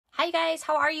Hi guys,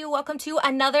 how are you? Welcome to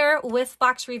another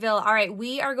Whiffbox reveal. All right,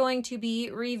 we are going to be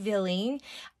revealing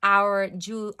our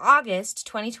August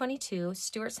 2022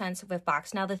 Stewart Scents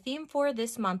Whiffbox. Now the theme for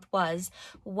this month was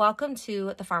welcome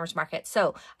to the farmer's market.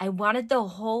 So I wanted the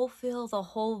whole feel, the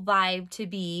whole vibe to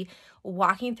be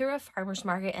walking through a farmer's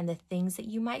market and the things that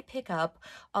you might pick up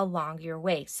along your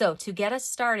way. So to get us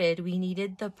started, we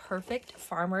needed the perfect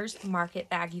farmer's market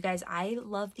bag. You guys, I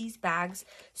love these bags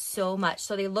so much.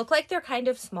 So they look like they're kind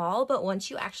of small, but once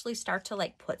you actually start to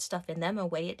like put stuff in them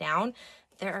and weigh it down,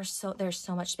 there's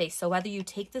so much space. So whether you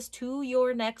take this to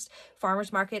your next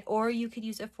farmer's market or you could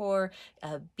use it for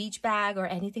a beach bag or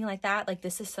anything like that, like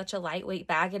this is such a lightweight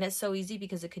bag and it's so easy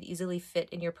because it could easily fit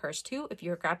in your purse too. If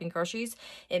you're grabbing groceries,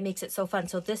 it makes it so fun.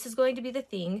 So this is going to be the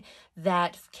thing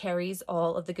that carries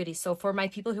all of the goodies. So for my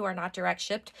people who are not direct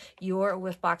shipped, your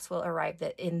Whiffbox will arrive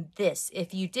in this.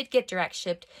 If you did get direct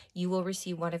shipped, you will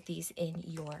receive one of these in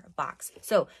your box.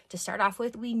 So to start off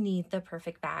with, we need the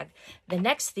perfect bag. The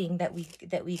next thing that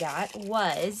we got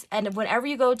was, and whenever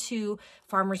you go to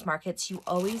farmers markets, you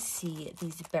always see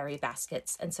these berry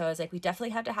baskets. And so I was like, we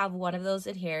definitely have to have one of those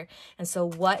in here. And so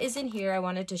what is in here, I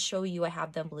wanted to show you, I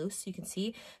have them loose so you can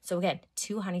see. So again,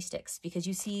 2 honey sticks, because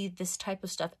you see this type of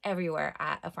stuff everywhere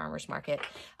at a farmer's market.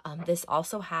 This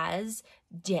also has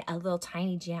a little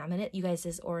tiny jam in it. You guys,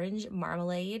 this orange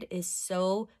marmalade is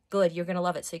so good. You're gonna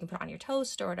love it. So you can put it on your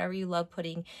toast or whatever you love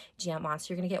putting jam on.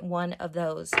 So you're gonna get one of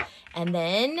those. And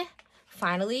then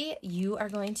finally, you are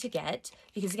going to get,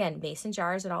 because again, mason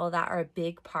jars and all of that are a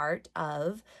big part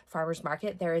of farmer's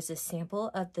market. There is a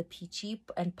sample of the Peachy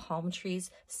and Palm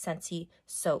Trees Scentsy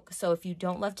Soak. So if you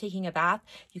don't love taking a bath,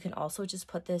 you can also just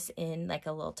put this in like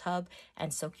a little tub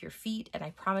and soak your feet. And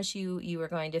I promise you, you are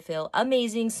going to feel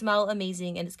amazing, smell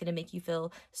amazing, and it's going to make you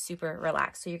feel super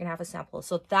relaxed. So you're going to have a sample.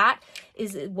 So that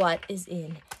is what is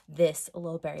in this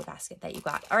little berry basket that you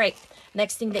got. All right,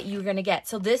 next thing that you're going to get.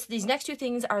 So these next 2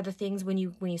 things are the things when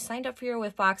you signed up for your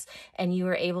Whiffbox and you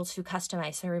were able to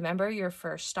customize. So remember, your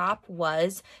first stop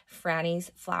was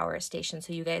Franny's Flower Station.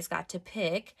 So you guys got to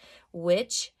pick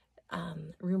which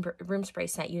room spray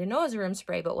scent. You didn't know it was a room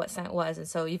spray, but what scent it was. And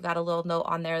so you've got a little note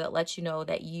on there that lets you know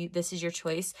that this is your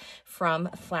choice from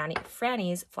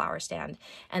Franny's Flower Stand.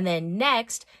 And then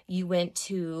next you went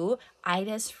to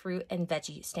Ida's Fruit and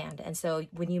Veggie Stand. And so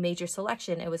when you made your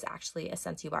selection, it was actually a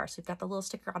Scentsy bar. So you've got the little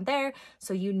sticker on there,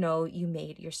 so you know you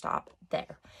made your stop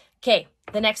there. Okay,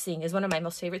 the next thing is one of my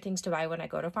most favorite things to buy when I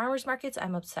go to farmers markets.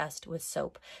 I'm obsessed with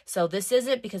soap. So this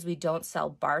isn't because we don't sell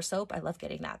bar soap. I love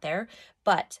getting that there.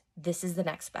 But this is the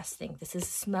next best thing. This is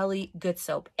smelly, good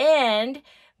soap. And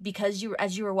because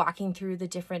as you were walking through the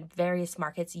different various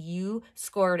markets, you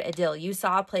scored a deal. You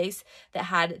saw a place that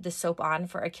had the soap on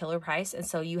for a killer price. And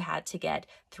so you had to get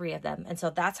 3 of them. And so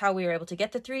that's how we were able to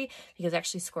get the 3, because I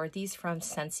actually scored these from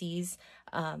Scentsy's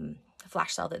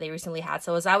flash sale that they recently had.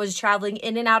 So as I was traveling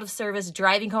in and out of service,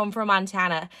 driving home from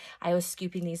Montana, I was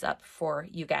scooping these up for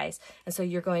you guys. And so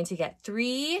you're going to get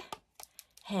 3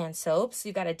 hand soaps.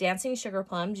 You've got a dancing sugar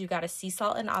plums, you've got a sea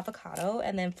salt and avocado,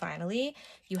 and then finally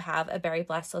you have a berry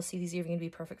blast. So see, these are going to be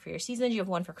perfect for your seasons. You have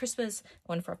one for Christmas,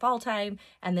 one for fall time,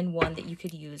 and then one that you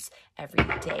could use every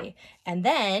day. And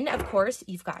then of course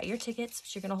you've got your tickets,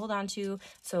 which you're going to hold on to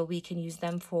so we can use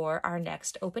them for our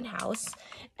next open house.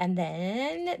 And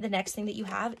then the next thing that you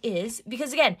have is,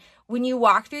 because again, when you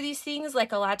walk through these things,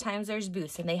 like a lot of times there's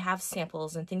booths and they have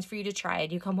samples and things for you to try,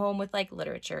 and you come home with like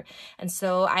literature. And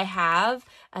so I have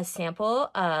a sample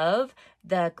of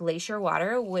the Glacier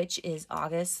Water, which is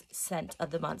August scent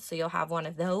of the month. So you'll have one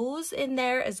of those in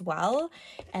there as well.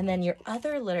 And then your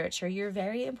other literature, your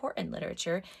very important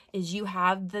literature, is you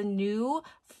have the new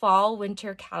fall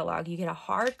winter catalog. You get a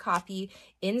hard copy.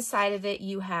 Inside of it,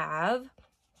 you have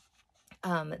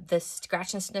the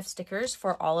scratch and sniff stickers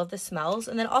for all of the smells.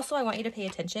 And then also I want you to pay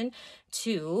attention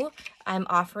to, I'm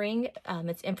offering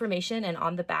its information and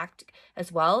on the back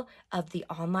as well of the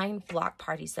online block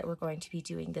parties that we're going to be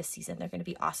doing this season. They're going to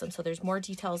be awesome. So there's more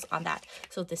details on that.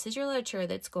 So this is your literature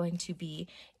that's going to be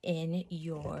in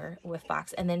your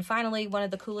Whiffbox. And then finally, one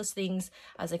of the coolest things,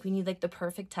 I was like, we need like the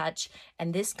perfect touch.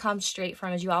 And this comes straight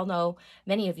from, as you all know,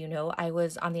 many of you know, I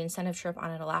was on the incentive trip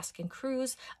on an Alaskan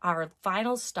cruise. Our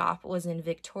final stop was in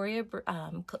Victoria,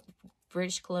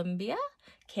 British Columbia,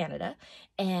 Canada.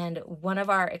 And one of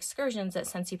our excursions that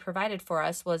Scentsy provided for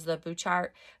us was the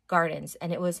Bouchard Gardens.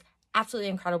 And it was absolutely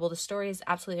incredible. The story is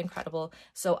absolutely incredible.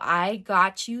 So I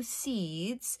got you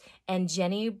seeds, and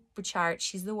Jenny Bouchard,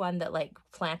 she's the one that like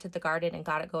planted the garden and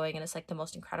got it going. And it's like the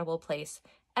most incredible place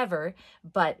ever.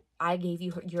 But I gave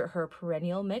you her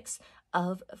perennial mix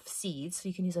of seeds, so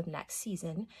you can use them next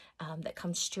season, that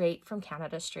comes straight from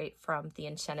Canada, straight from the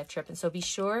incentive trip. And so be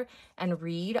sure and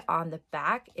read on the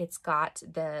back. It's got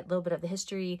the little bit of the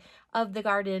history of the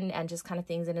garden and just kind of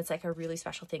things, and it's like a really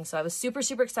special thing. So I was super,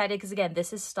 super excited because, again,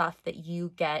 this is stuff that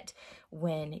you get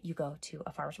when you go to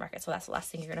a farmer's market. So that's the last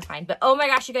thing you're gonna find. But oh my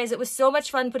gosh, you guys, it was so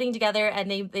much fun putting together, and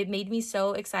they made me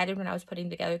so excited when I was putting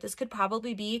together. This could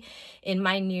probably be in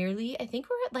my nearly, I think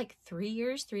we're at like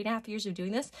 3.5 years of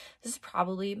doing this. This is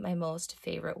probably my most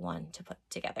favorite one to put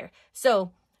together.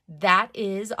 So that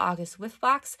is August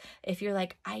Whiffbox. If you're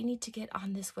like, I need to get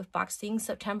on this Whiffbox thing,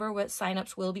 September with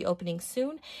signups will be opening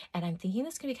soon, and I'm thinking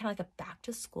this is gonna be kind of like a back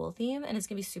to school theme, and it's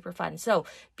gonna be super fun. So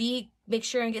make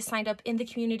sure and get signed up in the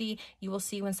community. You will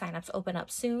see when signups open up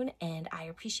soon, and I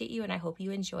appreciate you, and I hope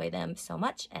you enjoy them so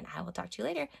much, and I will talk to you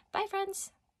later. Bye,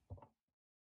 friends.